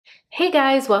Hey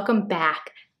guys, welcome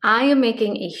back. I am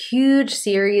making a huge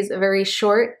series of very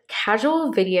short,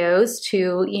 casual videos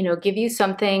to, give you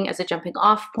something as a jumping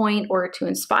off point or to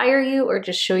inspire you or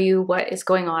just show you what is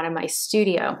going on in my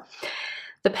studio.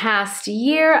 The past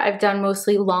year, I've done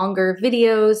mostly longer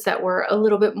videos that were a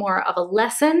little bit more of a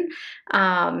lesson.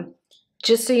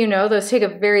 Just so you know, those take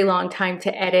a very long time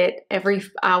to edit. Every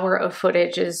hour of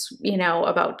footage is,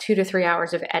 about 2 to 3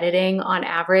 hours of editing on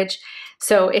average.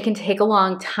 So it can take a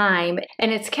long time.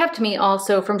 And it's kept me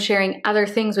also from sharing other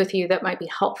things with you that might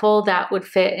be helpful that would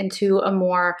fit into a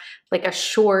more like a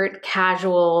short,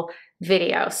 casual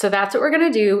video. So that's what we're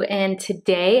gonna do. And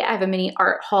today I have a mini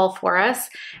art haul for us.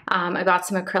 I got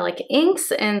some acrylic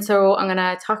inks, and so I'm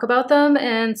gonna talk about them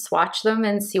and swatch them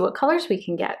and see what colors we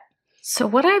can get. So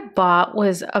what I bought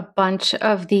was a bunch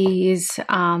of these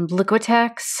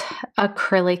Liquitex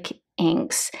acrylic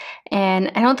inks,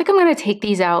 and I don't think I'm going to take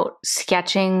these out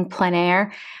sketching plein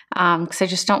air because I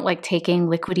just don't like taking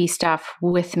liquidy stuff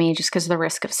with me just because of the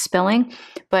risk of spilling.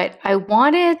 But I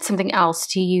wanted something else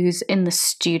to use in the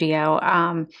studio.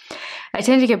 I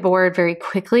tend to get bored very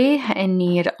quickly and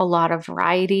need a lot of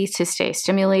variety to stay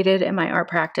stimulated in my art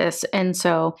practice, and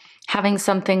so having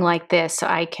something like this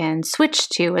I can switch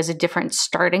to as a different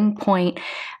starting point,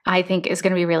 I think is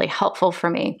going to be really helpful for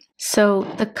me. So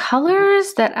the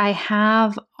colors that I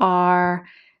have are,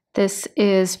 this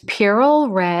is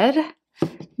Purell Red,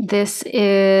 this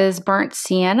is Burnt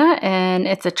Sienna, and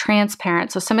it's a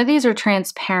transparent. So some of these are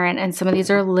transparent and some of these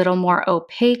are a little more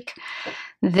opaque.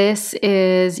 This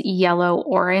is Yellow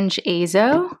Orange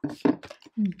Azo.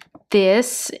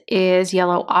 This is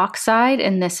Yellow Oxide,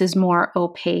 and this is more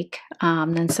opaque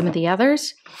than some of the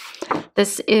others.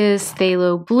 This is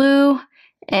Phthalo Blue,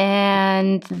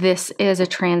 and this is a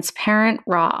transparent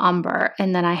raw umber.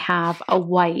 And then I have a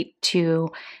white to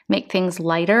make things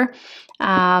lighter.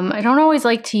 I don't always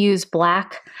like to use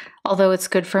black, although it's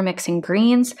good for mixing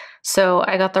greens. So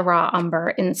I got the raw umber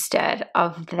instead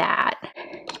of that.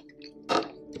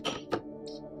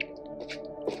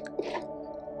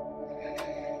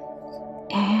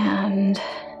 And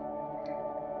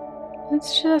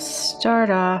let's just start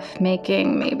off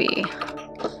making maybe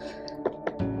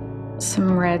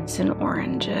some reds and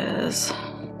oranges.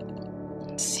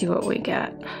 Let's see what we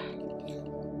get.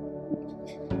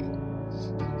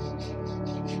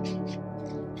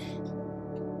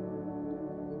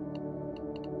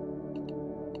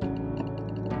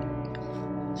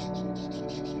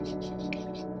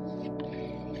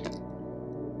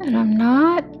 And I'm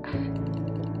not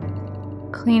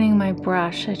cleaning my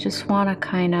brush. I just want to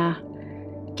kind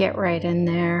of get right in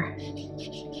there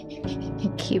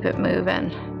and keep it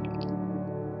moving.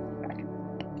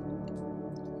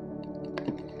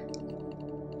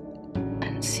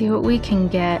 And see what we can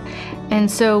get. And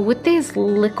so with these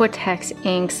Liquitex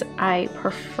inks, I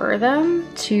prefer them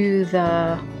to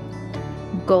the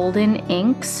golden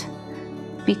inks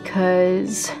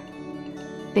because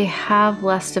they have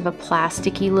less of a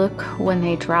plasticky look when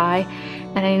they dry.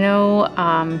 And I know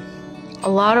a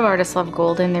lot of artists love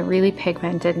golden. They're really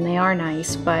pigmented and they are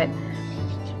nice, but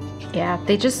yeah,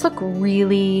 they just look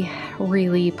really,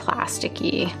 really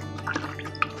plasticky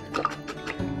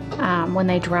when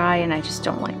they dry, and I just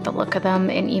don't like the look of them.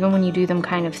 And even when you do them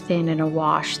kind of thin in a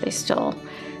wash, they still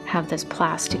have this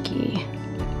plasticky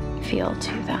feel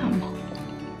to them.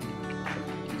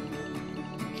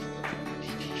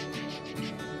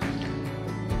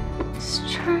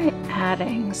 Try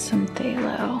adding some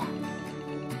phthalo.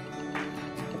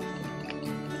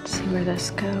 Let's see where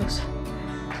this goes.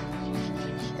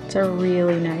 It's a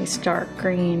really nice dark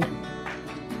green.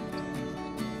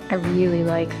 I really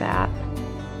like that.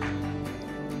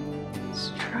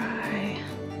 Let's try.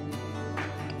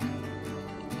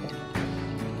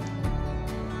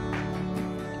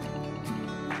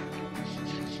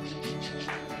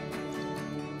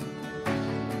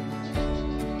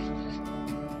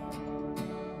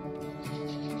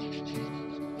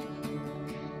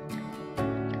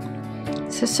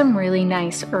 This is some really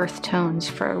nice earth tones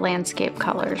for landscape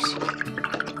colors.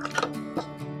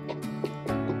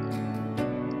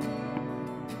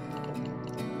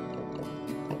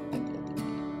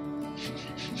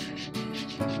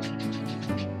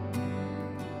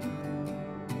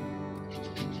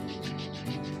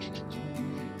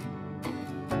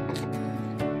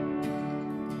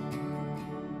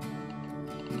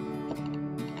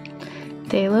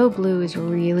 Phthalo Blue is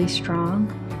really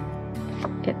strong.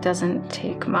 It doesn't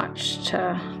take much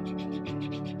to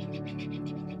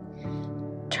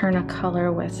turn a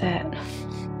color with it.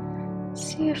 Let's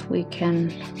see if we can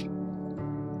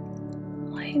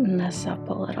lighten this up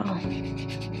a little.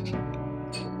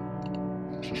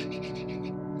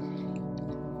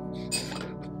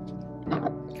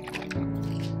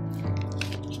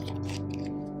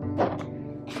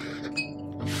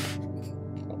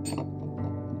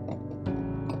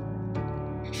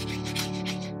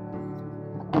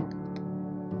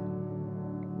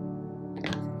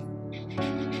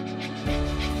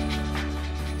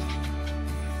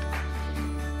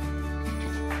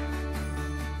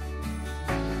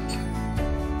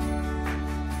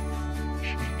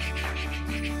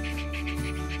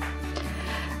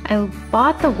 I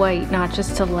bought the white not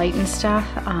just to lighten stuff,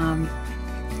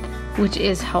 which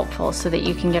is helpful so that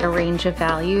you can get a range of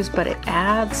values, but it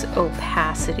adds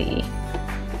opacity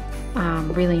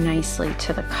really nicely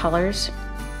to the colors.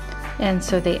 And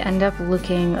so they end up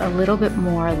looking a little bit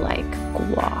more like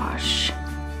gouache.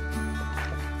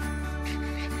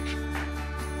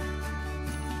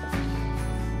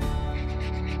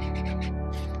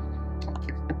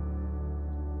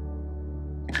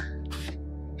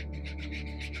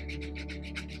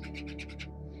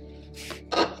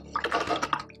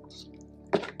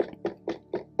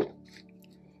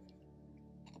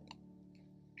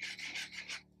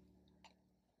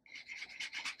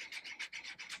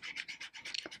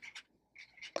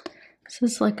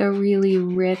 This is like a really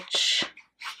rich,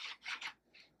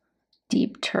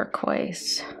 deep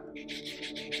turquoise.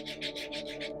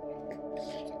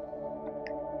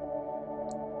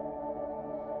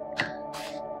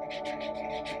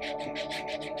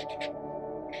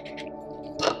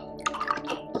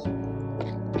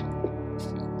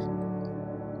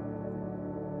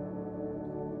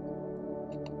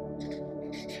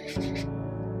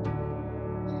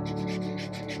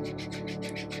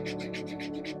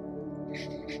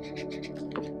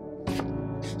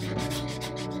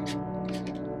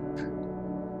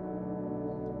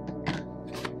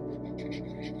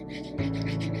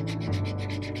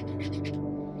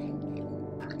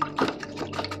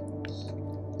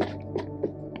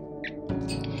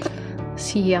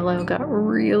 This yellow got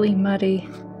really muddy.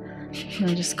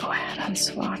 I'll just go ahead and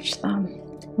swatch them.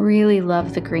 Really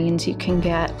love the greens you can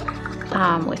get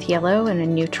with yellow and a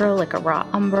neutral, like a raw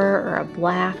umber or a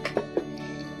black.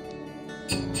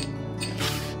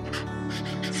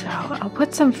 So I'll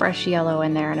put some fresh yellow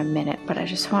in there in a minute, but I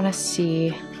just want to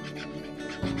see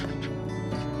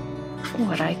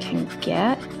what I can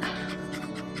get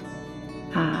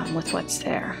with what's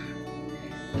there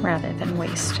rather than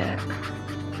waste it.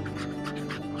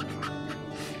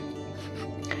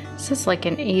 This is like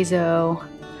an azo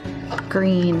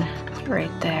green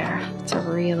right there. It's a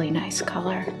really nice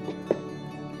color.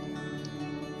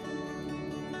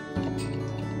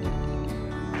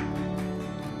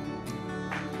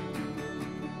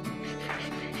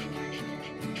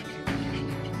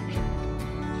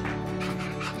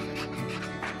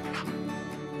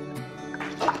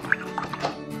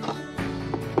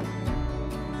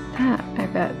 That, I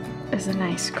bet, is a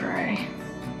nice gray.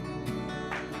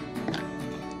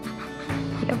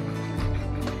 Yep.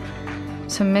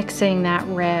 So mixing that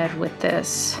red with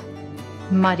this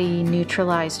muddy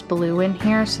neutralized blue in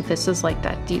here. So this is like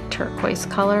that deep turquoise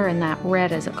color, and that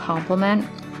red is a complement.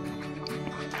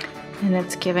 And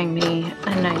it's giving me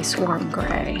a nice warm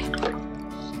gray.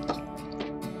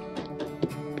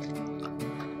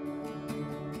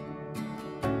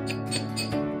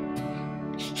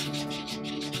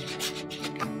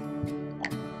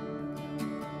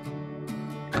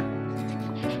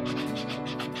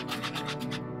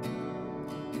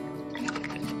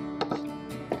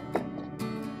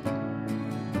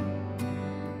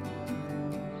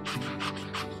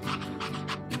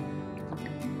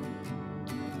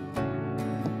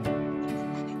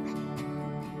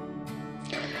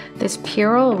 This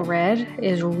Purell red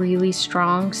is really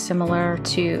strong, similar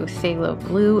to Phthalo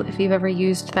blue, if you've ever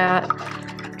used that.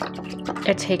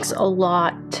 It takes a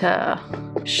lot to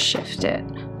shift it.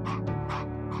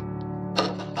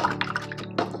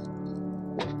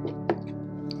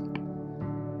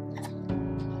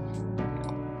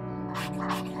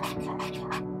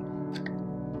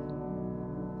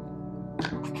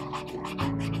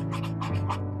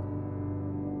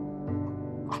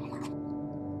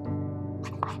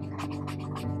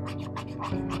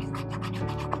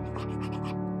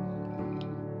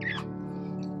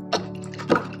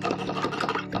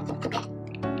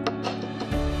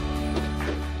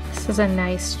 This is a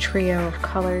nice trio of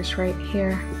colors right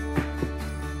here.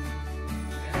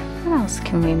 What else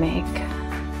can we make?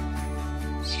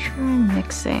 Let's try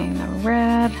mixing the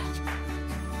red,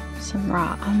 some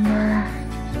raw umber.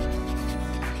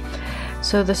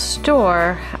 So the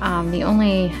store, the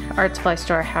only art supply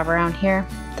store I have around here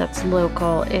that's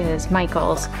local is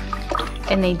Michael's,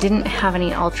 and they didn't have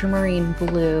any ultramarine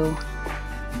blue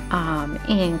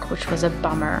ink, which was a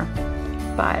bummer,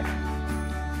 but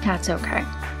that's okay.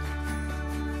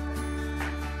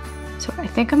 So I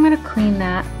think I'm gonna clean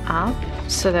that up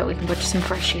so that we can put some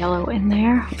fresh yellow in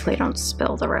there. Hopefully I don't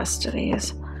spill the rest of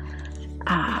these.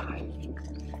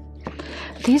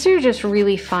 These are just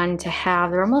really fun to have.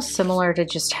 They're almost similar to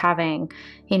just having,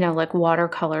 you know, like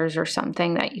watercolors or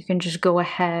something that you can just go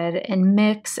ahead and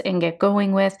mix and get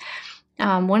going with.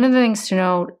 One of the things to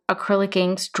note, acrylic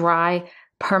inks dry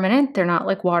permanent. They're not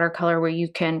like watercolor where you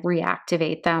can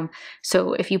reactivate them.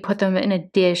 So if you put them in a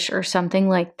dish or something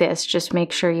like this, just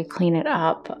make sure you clean it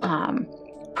up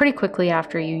pretty quickly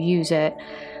after you use it.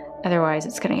 Otherwise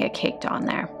it's going to get caked on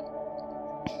there.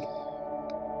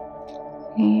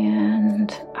 And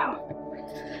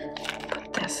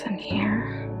put this in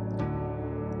here.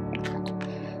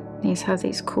 These have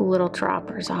these cool little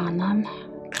droppers on them,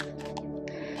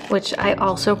 which I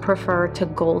also prefer to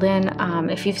golden.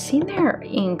 If you've seen their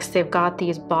inks, they've got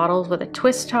these bottles with a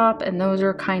twist top, and those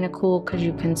are kind of cool because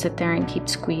you can sit there and keep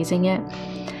squeezing it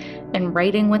and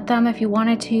writing with them if you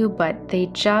wanted to, but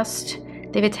they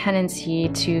have a tendency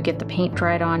to get the paint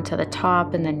dried onto the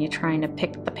top, and then you're trying to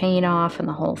pick the paint off and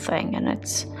the whole thing, and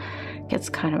it gets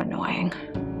kind of annoying.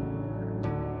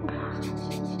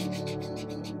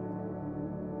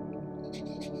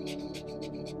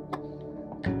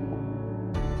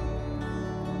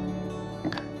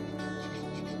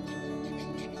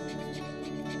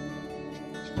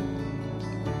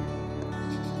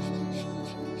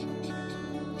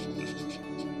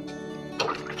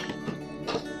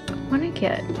 I want to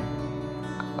get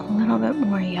a little bit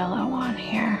more yellow on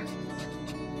here,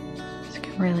 so you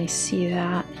can really see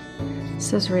that.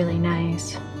 This is really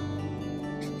nice.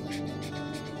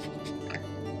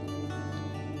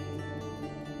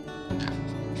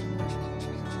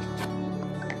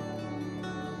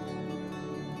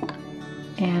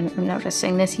 And I'm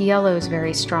noticing this yellow is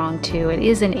very strong too. It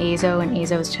is an azo, and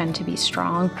azos tend to be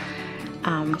strong,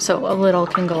 so a little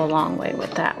can go a long way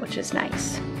with that, which is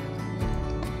nice.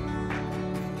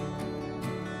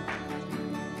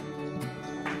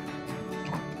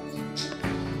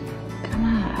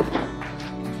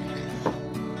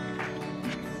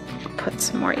 Put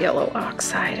some more yellow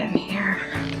oxide in here.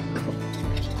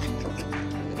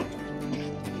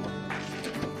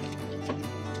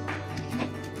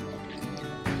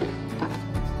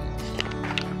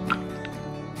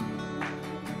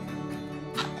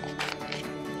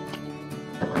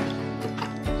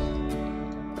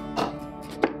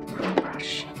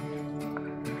 Brush.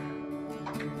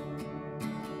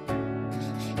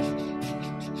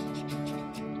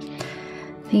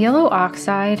 The yellow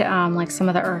oxide, like some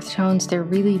of the earth tones, they're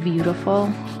really beautiful,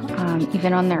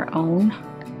 even on their own.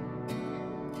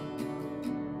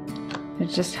 They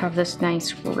just have this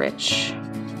nice, rich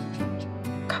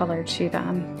color to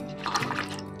them.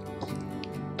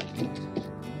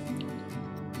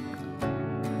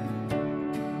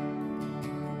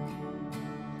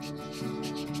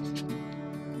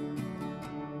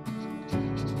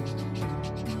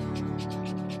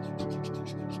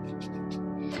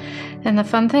 And the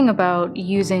fun thing about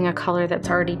using a color that's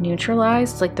already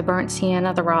neutralized, like the burnt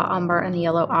sienna, the raw umber, and the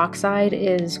yellow oxide,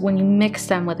 is when you mix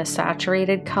them with a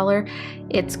saturated color,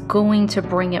 it's going to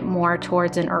bring it more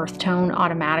towards an earth tone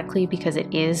automatically because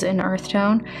it is an earth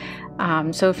tone.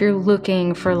 So if you're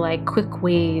looking for like quick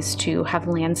ways to have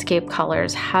landscape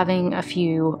colors, having a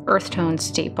few earth tone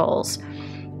staples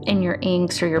in your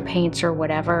inks or your paints or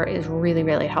whatever is really,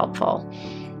 really helpful.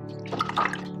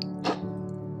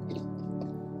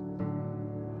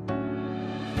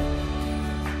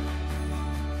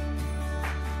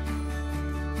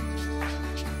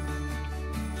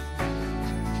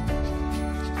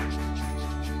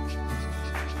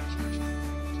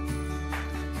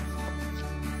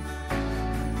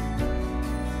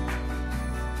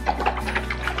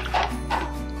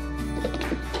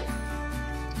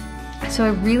 So I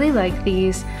really like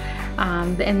these,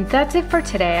 and that's it for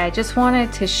today. I just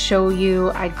wanted to show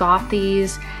you I got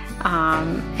these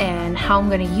and how I'm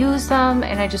going to use them,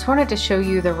 and I just wanted to show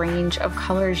you the range of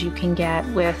colors you can get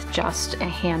with just a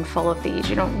handful of these.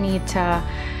 You don't need to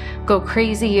go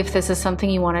crazy if this is something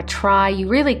you want to try. You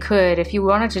really could. If you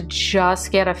wanted to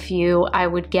just get a few, I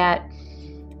would get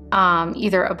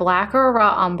either a black or a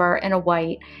raw umber and a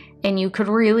white, and you could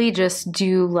really just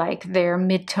do like their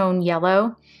mid-tone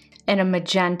yellow and a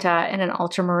magenta and an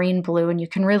ultramarine blue, and you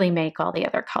can really make all the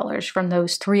other colors from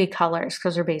those three colors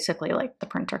because they're basically like the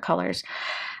printer colors.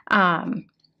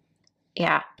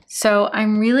 Yeah, so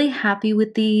I'm really happy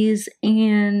with these,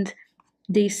 and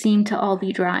they seem to all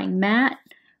be drying matte,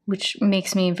 which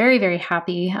makes me very, very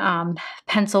happy.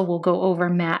 Pencil will go over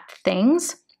matte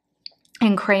things,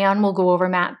 and crayon will go over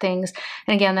matte things.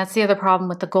 And again, that's the other problem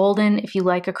with the golden. If you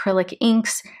like acrylic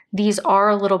inks, these are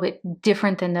a little bit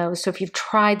different than those. So if you've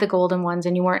tried the golden ones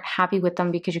and you weren't happy with them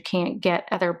because you can't get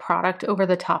other product over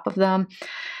the top of them,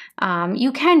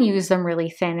 you can use them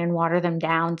really thin and water them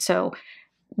down. So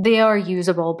they are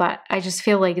usable, but I just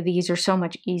feel like these are so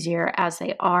much easier as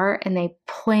they are, and they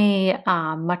play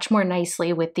much more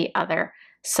nicely with the other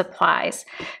supplies.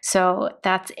 So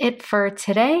that's it for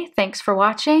today. Thanks for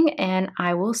watching, and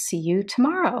I will see you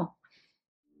tomorrow.